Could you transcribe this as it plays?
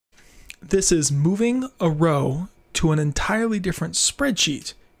this is moving a row to an entirely different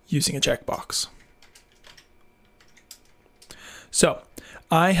spreadsheet using a checkbox. So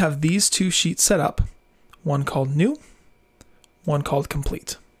I have these two sheets set up, one called new, one called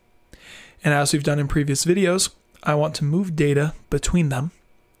complete. And as we've done in previous videos, I want to move data between them,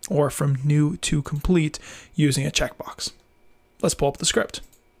 or from new to complete, using a checkbox. Let's pull up the script.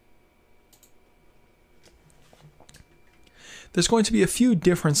 There's going to be a few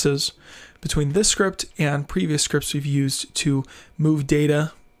differences between this script and previous scripts we've used to move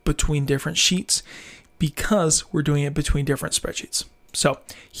data between different sheets because we're doing it between different spreadsheets. So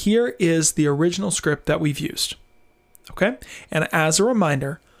here is the original script that we've used. Okay, and as a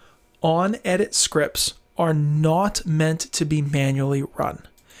reminder, onEdit scripts are not meant to be manually run.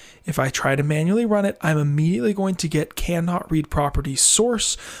 If I try to manually run it, I'm immediately going to get cannot read property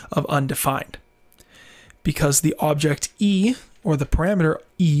source of undefined, because the object e, or the parameter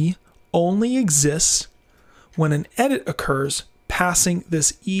e, only exists when an edit occurs passing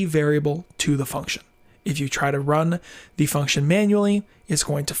this e variable to the function. If you try to run the function manually, it's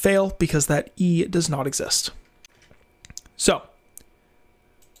going to fail because that e does not exist. So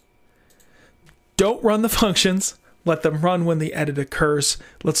don't run the functions, let them run when the edit occurs.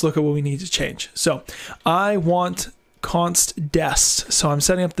 Let's look at what we need to change. So I want const dest. So I'm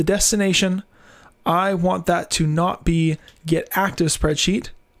setting up the destination. I want that to not be getActiveSpreadsheet.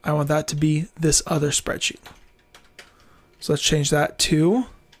 I want that to be this other spreadsheet. So let's change that to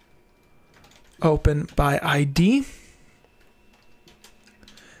openById.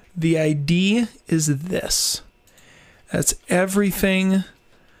 The ID is this. That's everything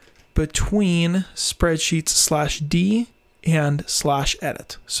between spreadsheets /d and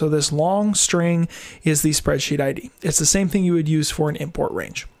 /edit. So this long string is the spreadsheet ID. It's the same thing you would use for an import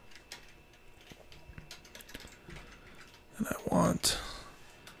range. And I want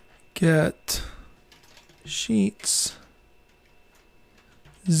getSheets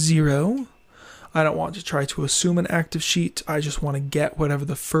 0. I don't want to try to assume an active sheet. I just want to get whatever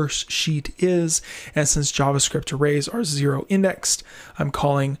the first sheet is. And since JavaScript arrays are 0 indexed, I'm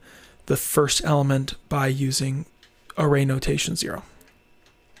calling the first element by using array notation 0.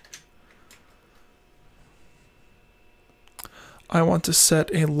 I want to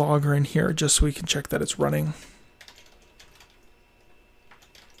set a logger in here just so we can check that it's running.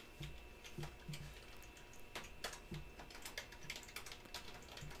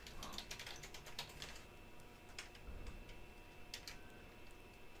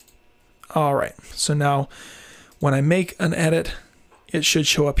 All right, so now when I make an edit, it should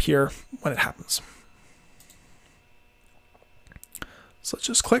show up here when it happens. So let's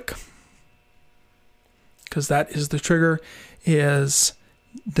just click, because that is the trigger, is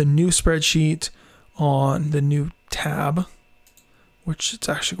the new spreadsheet on the new tab, which it's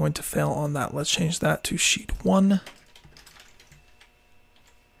actually going to fail on that. Let's change that to sheet 1.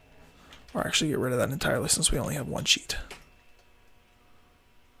 Or actually get rid of that entirely since we only have one sheet.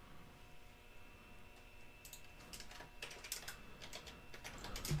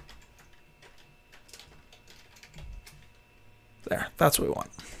 There, that's what we want.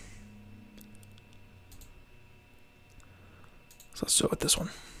 So let's do it with this one.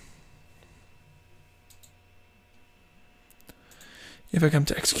 If I come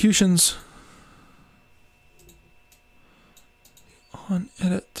to executions,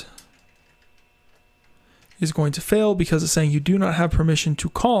 onEdit is going to fail because it's saying you do not have permission to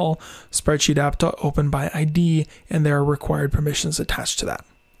call SpreadsheetApp.openById, and there are required permissions attached to that.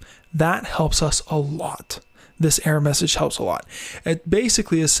 That helps us a lot. This error message helps a lot. It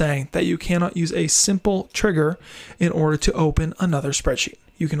basically is saying that you cannot use a simple trigger in order to open another spreadsheet.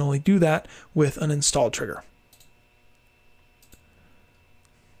 You can only do that with an installed trigger.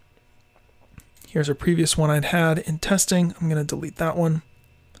 Here's a previous one I'd had in testing. I'm going to delete that one.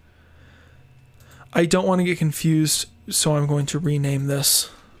 I don't want to get confused, so I'm going to rename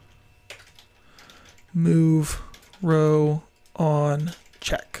this moveRowOnCheck.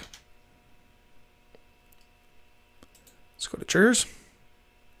 Let's go to triggers,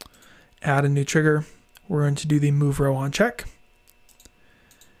 add a new trigger. We're going to do the moveRowOnCheck,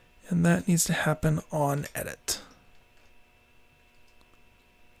 and that needs to happen on edit.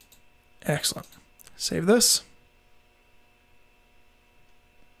 Excellent. Save this.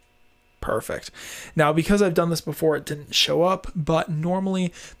 Perfect. Now, because I've done this before, it didn't show up, but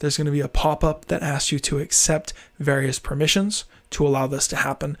normally there's going to be a pop-up that asks you to accept various permissions to allow this to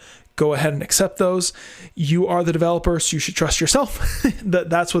happen. Go ahead and accept those. You are the developer, so you should trust yourself.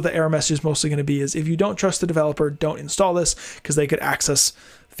 That's what the error message is mostly going to be, is if you don't trust the developer, don't install this, because they could access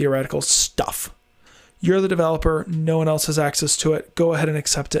theoretical stuff. You're the developer. No one else has access to it. Go ahead and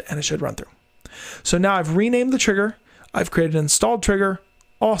accept it, and it should run through. So now I've renamed the trigger. I've created an installed trigger.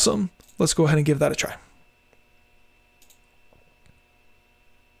 Awesome. Let's go ahead and give that a try.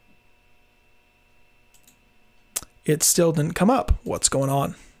 It still didn't come up. What's going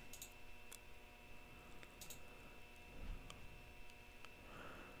on?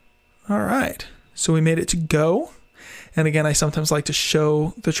 All right. So we made it to go. And again, I sometimes like to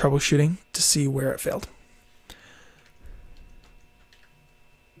show the troubleshooting to see where it failed.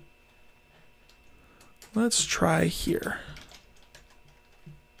 Let's try here.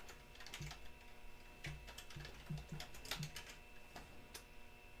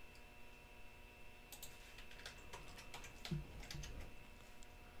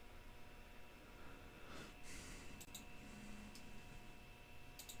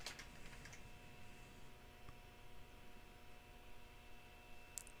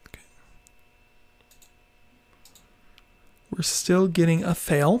 We're still getting a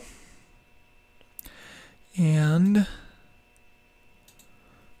fail. And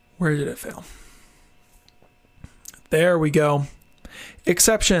where did it fail? There we go.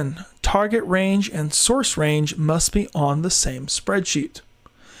 Exception: target range and source range must be on the same spreadsheet.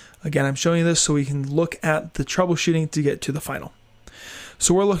 Again, I'm showing you this so we can look at the troubleshooting to get to the final.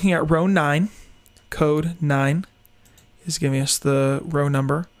 So we're looking at row 9. Code 9 is giving us the row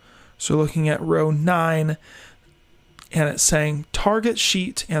number. So we're looking at row 9. And it's saying target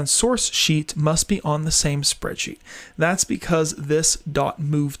sheet and source sheet must be on the same spreadsheet. That's because this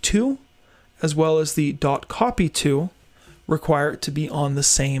 .move2 as well as the .copy2 require it to be on the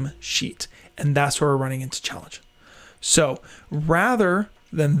same sheet. And that's where we're running into challenge. So rather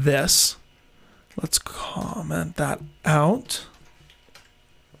than this, let's comment that out.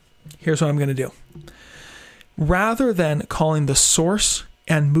 Here's what I'm going to do. Rather than calling the source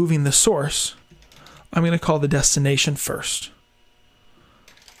and moving the source, I'm going to call the destination first.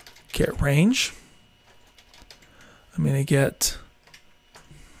 Get range. I'm going to get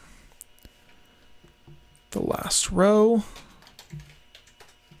the last row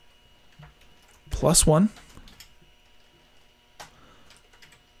plus 1.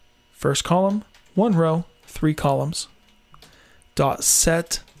 First column, 1 row, 3 columns. Dot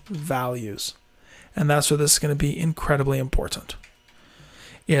set values. And that's where this is going to be incredibly important.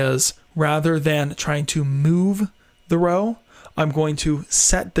 Is rather than trying to move the row, I'm going to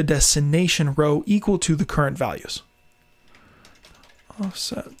set the destination row equal to the current values.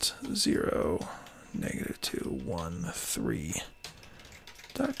 Offset 0, -2, 1, 3.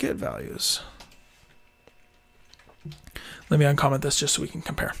 Dot get values. Let me uncomment this just so we can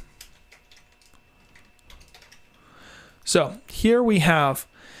compare. So here we have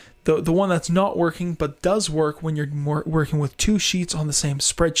the one that's not working but does work when you're working with 2 sheets on the same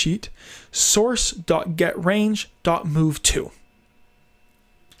spreadsheet. Source.getRange.move2.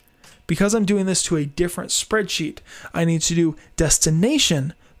 Because I'm doing this to a different spreadsheet, I need to do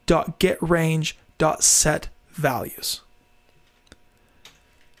destination.getRange.setValues.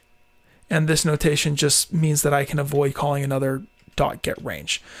 And this notation just means that I can avoid calling another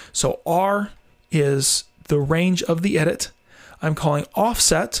 .getRange. So R is the range of the edit. I'm calling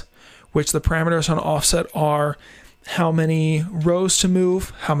offset, which the parameters on offset are how many rows to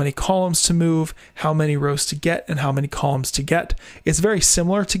move, how many columns to move, how many rows to get, and how many columns to get. It's very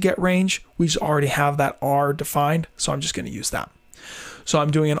similar to getRange. We just already have that R defined, so I'm just going to use that. So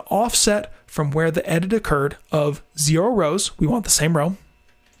I'm doing an offset from where the edit occurred of 0 rows. We want the same row.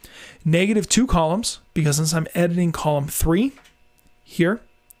 -2 columns, because since I'm editing column 3 here,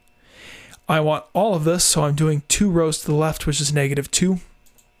 I want all of this, so I'm doing 2 rows to the left, which is -2.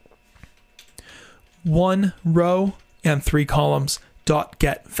 1 row and 3 columns dot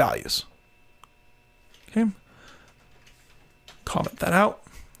get values. Okay. Comment that out,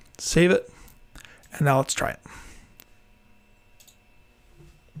 save it, and now let's try it.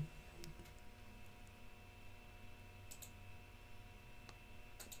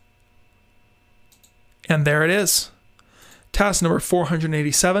 And there it is. Task number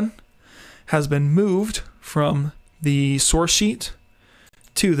 487 has been moved from the source sheet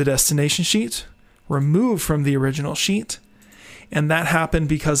to the destination sheet, removed from the original sheet. And that happened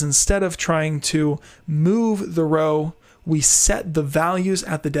because instead of trying to move the row, we set the values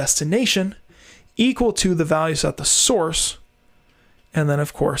at the destination equal to the values at the source, and then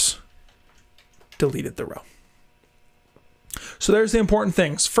of course, deleted the row. So there's the important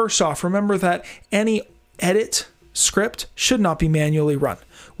things. First off, remember that any edit script should not be manually run,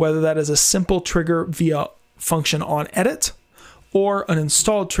 whether that is a simple trigger via function onEdit or an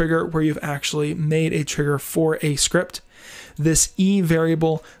installed trigger where you've actually made a trigger for a script. this e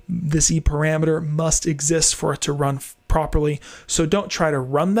variable, this e parameter must exist for it to run properly. So don't try to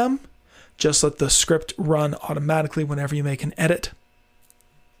run them. Just let the script run automatically whenever you make an edit.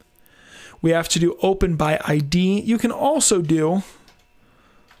 We have to do open by ID. You can also do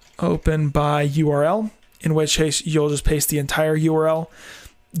open by URL, in which case you'll just paste the entire URL.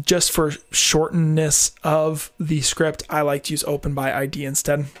 Just for shortness of the script, I like to use open by ID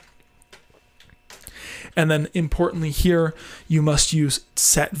instead. And then importantly here, you must use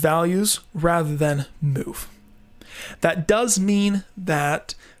setValues rather than move. That does mean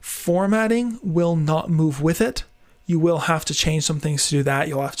that formatting will not move with it. You will have to change some things to do that.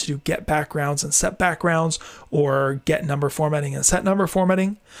 You'll have to do get backgrounds and set backgrounds, or get number formatting and set number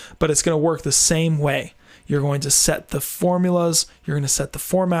formatting, but it's going to work the same way. You're going to set the formulas, you're going to set the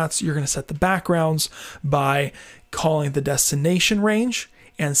formats, you're going to set the backgrounds by calling the destination range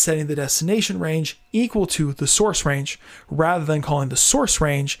and setting the destination range equal to the source range, rather than calling the source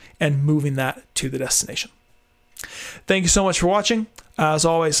range and moving that to the destination. Thank you so much for watching. As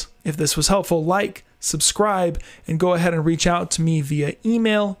always, if this was helpful, like, subscribe, and go ahead and reach out to me via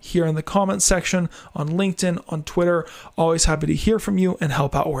email here in the comments section, on LinkedIn, on Twitter. Always happy to hear from you and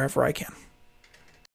help out wherever I can.